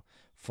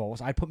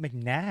 Foles. I'd put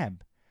McNabb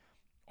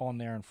on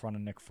there in front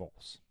of Nick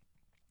Foles.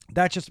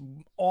 That's just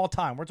all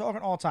time. We're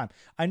talking all time.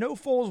 I know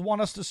Foles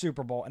won us the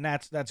Super Bowl, and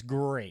that's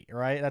great,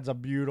 right? That's a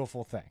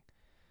beautiful thing.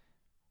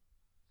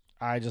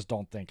 I just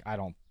don't think I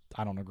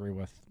don't agree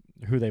with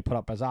who they put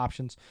up as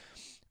options.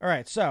 All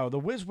right, so the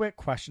WizWit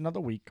question of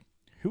the week: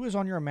 who is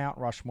on your Mount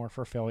Rushmore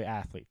for Philly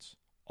athletes?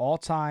 All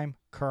time,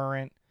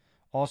 current.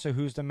 Also,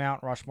 who's the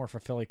Mount Rushmore for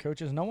Philly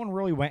coaches? No one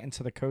really went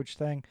into the coach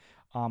thing.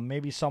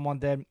 Maybe someone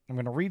did. I'm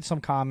going to read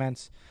some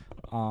comments.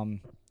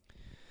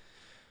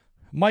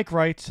 Mike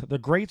writes, the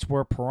greats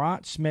were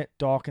Perrant, Smith,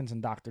 Dawkins,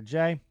 and Dr.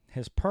 J.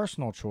 His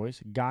personal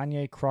choice,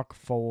 Gagne, Kruk,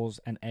 Foles,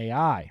 and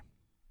AI.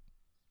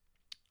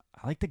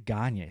 I like the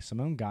Gagne,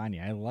 Simone Gagne.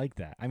 I like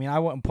that. I mean, I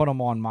wouldn't put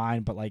him on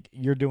mine, but,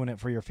 you're doing it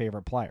for your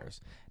favorite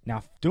players.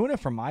 Now, doing it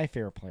for my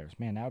favorite players,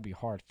 man, that would be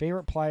hard.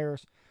 Favorite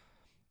players,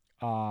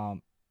 Doc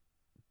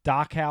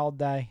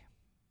Halladay,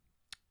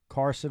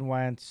 Carson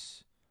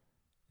Wentz,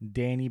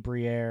 Danny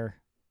Briere,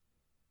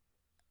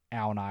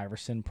 Allen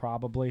Iverson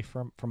probably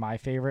for my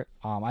favorite.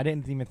 I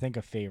didn't even think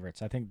of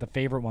favorites. I think the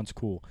favorite one's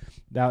cool.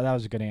 That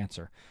was a good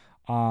answer.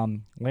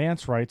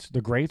 Lance writes,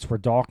 the greats were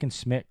Dawkins,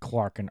 Smith,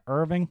 Clark, and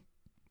Irving.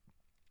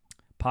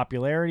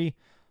 Popularity,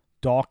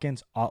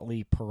 Dawkins,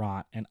 Utley,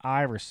 Perrant, and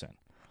Iverson.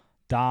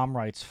 Dom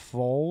writes,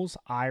 Foles,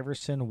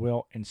 Iverson,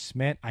 Wilt, and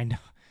Smith. I know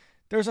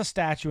there's a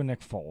statue of Nick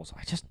Foles.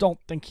 I just don't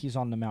think he's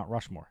on the Mount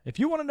Rushmore. If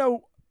you want to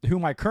know who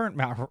my current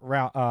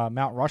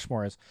Mount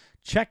Rushmore is,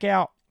 check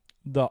out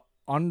the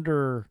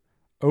under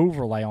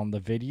overlay on the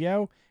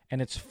video,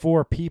 and it's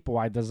 4 people.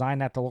 I designed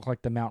that to look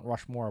like the Mount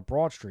Rushmore of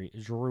Broad Street: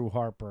 Giroux,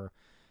 Harper,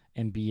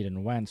 Embiid,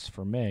 and Wentz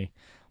for me.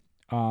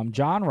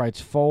 John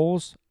writes,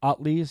 Foles,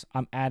 Utley's.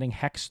 I'm adding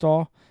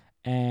Hextall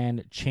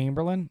and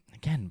Chamberlain.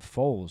 Again,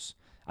 Foles.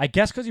 I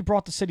guess because he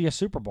brought the city a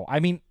Super Bowl. I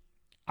mean,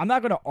 I'm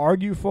not going to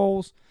argue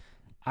Foles.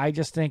 I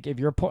just think if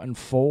you're putting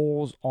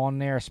Foles on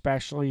there,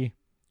 especially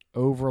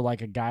over a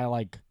guy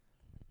like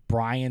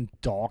Brian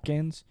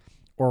Dawkins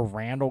or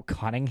Randall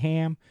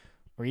Cunningham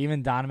or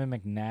even Donovan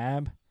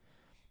McNabb,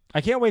 I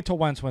can't wait till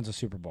Wentz wins a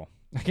Super Bowl.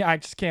 I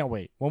just can't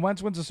wait. When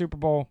Wentz wins a Super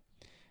Bowl,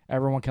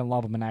 everyone can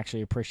love him and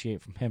actually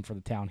appreciate him for the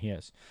town he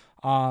is.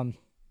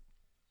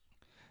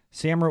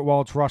 Sam wrote,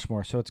 well, it's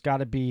Rushmore, so it's got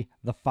to be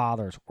the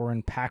fathers or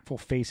impactful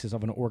faces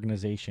of an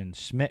organization.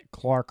 Smith,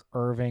 Clark,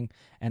 Irving,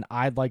 and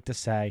I'd like to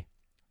say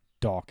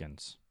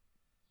Dawkins.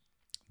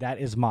 That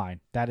is mine.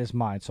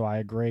 So I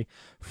agree.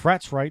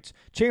 Fretz writes,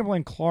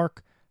 Chamberlain,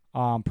 Clark,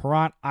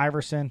 Perrant,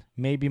 Iverson,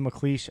 maybe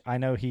McLeish. I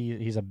know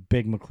he's a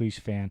big McLeish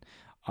fan.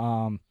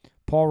 Paul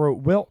wrote,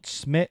 Wilt,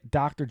 Smith,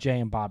 Dr. J,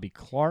 and Bobby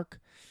Clark.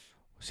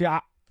 See,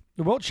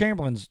 Wilt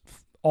Chamberlain's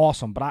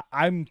awesome, but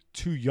I'm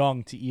too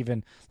young to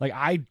even,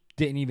 I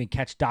didn't even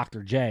catch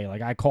Dr. J.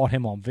 I caught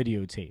him on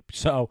videotape.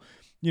 So,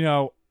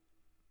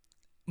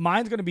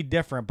 mine's going to be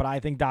different, but I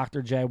think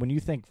Dr. J, when you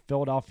think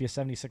Philadelphia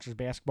 76ers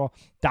basketball,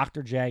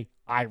 Dr. J,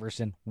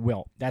 Iverson,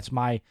 Wilt. That's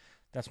my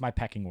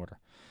pecking order.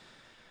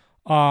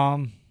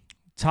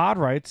 Todd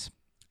writes,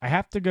 I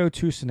have to go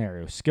 2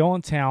 scenarios. Skill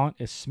and talent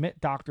is Smith,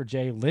 Dr.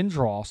 J,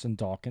 Lindros, and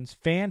Dawkins.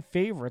 Fan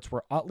favorites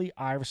were Utley,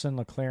 Iverson,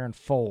 LeClaire, and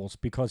Foles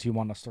because he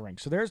won us the ring.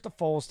 So there's the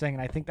Foles thing,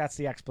 and I think that's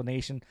the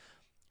explanation.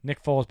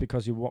 Nick Foles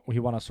because he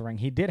won us the ring.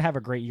 He did have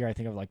a great year, I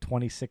think, of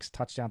 26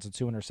 touchdowns and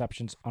 2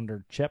 interceptions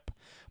under Chip.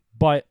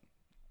 But,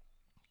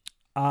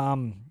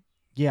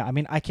 yeah, I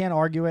mean, I can't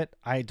argue it.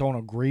 I don't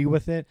agree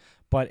with it.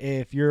 But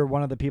if you're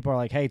one of the people who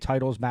are like, hey,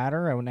 titles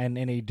matter, and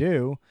they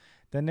do,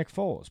 then Nick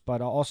Foles.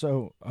 But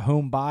also,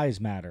 home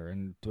buys matter,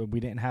 and we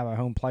didn't have a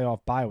home playoff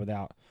bye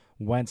without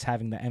Wentz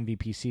having the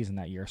MVP season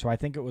that year. So I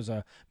think it was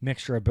a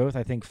mixture of both.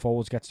 I think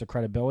Foles gets the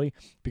credibility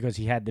because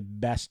he had the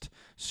best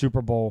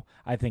Super Bowl,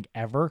 I think,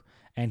 ever,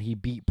 and he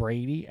beat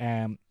Brady,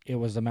 and it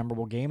was a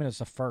memorable game, and it's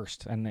the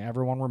first, and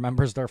everyone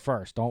remembers their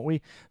first, don't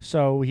we?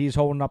 So he's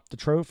holding up the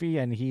trophy,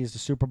 and he's the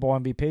Super Bowl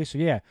MVP. So,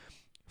 yeah,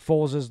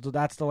 Foles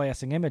that's the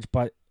lasting image,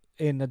 but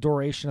in the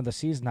duration of the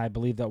season, I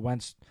believe that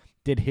Wentz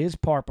did his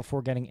part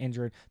before getting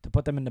injured to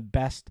put them in the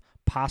best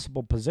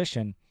possible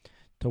position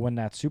to win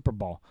that Super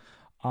Bowl.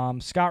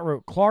 Scott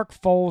wrote Clark,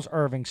 Foles,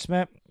 Irving,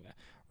 Smith.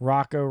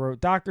 Rocco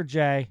wrote Dr.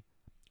 J,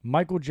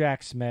 Michael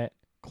Jack Smith,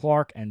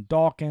 Clark, and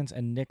Dawkins.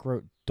 And Nick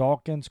wrote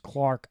Dawkins,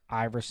 Clark,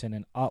 Iverson,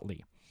 and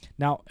Utley.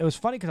 Now, it was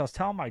funny because I was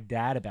telling my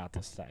dad about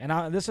this thing.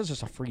 And this is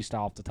just a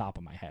freestyle off the top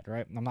of my head,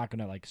 right? I'm not going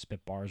to, like,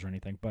 spit bars or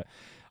anything. But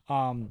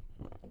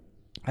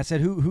I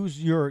said,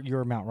 who's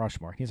your Mount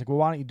Rushmore? He's like, well,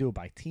 why don't you do it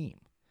by team?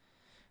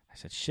 I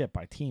said, shit,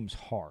 by team's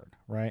hard,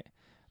 right?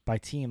 By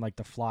team, like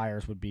the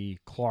Flyers would be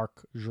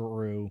Clark,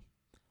 Giroux,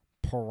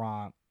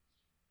 Perrant,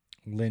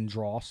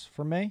 Lindros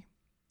for me.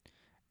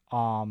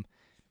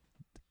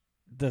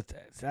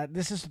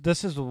 This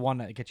is the one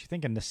that gets you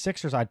thinking. The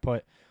Sixers, I'd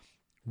put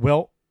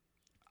Wilt,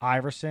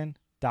 Iverson,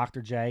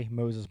 Dr. J,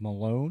 Moses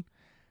Malone.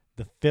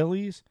 The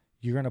Phillies,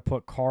 you're going to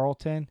put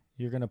Carlton,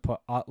 you're going to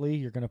put Utley,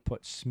 you're going to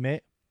put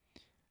Smith,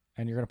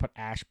 and you're going to put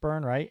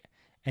Ashburn, right?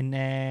 And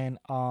then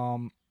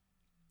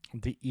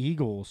the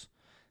Eagles,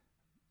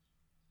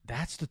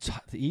 the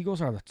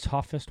Eagles are the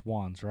toughest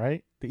ones,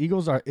 right? The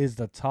Eagles is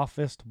the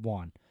toughest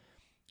one.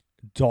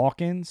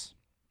 Dawkins,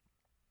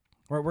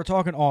 we're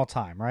talking all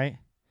time, right?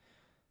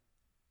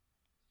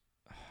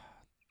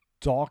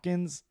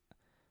 Dawkins,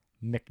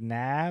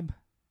 McNabb,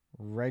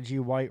 Reggie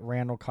White,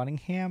 Randall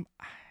Cunningham.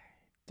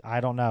 I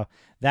don't know.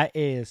 That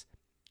is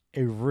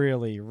a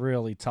really,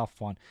 really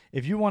tough one.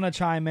 If you want to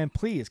chime in,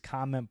 please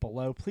comment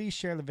below. Please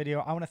share the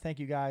video. I want to thank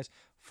you guys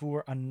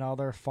for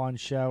another fun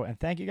show, and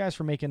thank you guys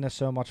for making this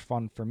so much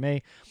fun for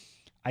me.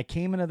 I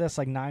came into this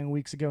like 9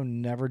 weeks ago,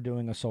 never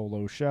doing a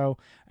solo show,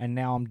 and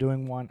now I'm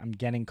doing one. I'm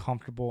getting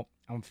comfortable.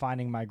 I'm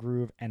finding my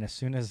groove, and as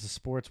soon as the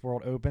sports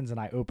world opens and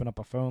I open up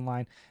a phone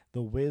line,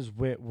 the Whiz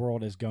Wit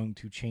world is going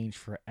to change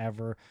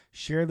forever.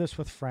 Share this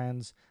with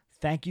friends.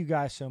 Thank you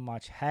guys so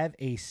much. Have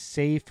a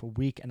safe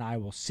week, and I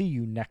will see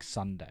you next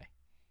Sunday.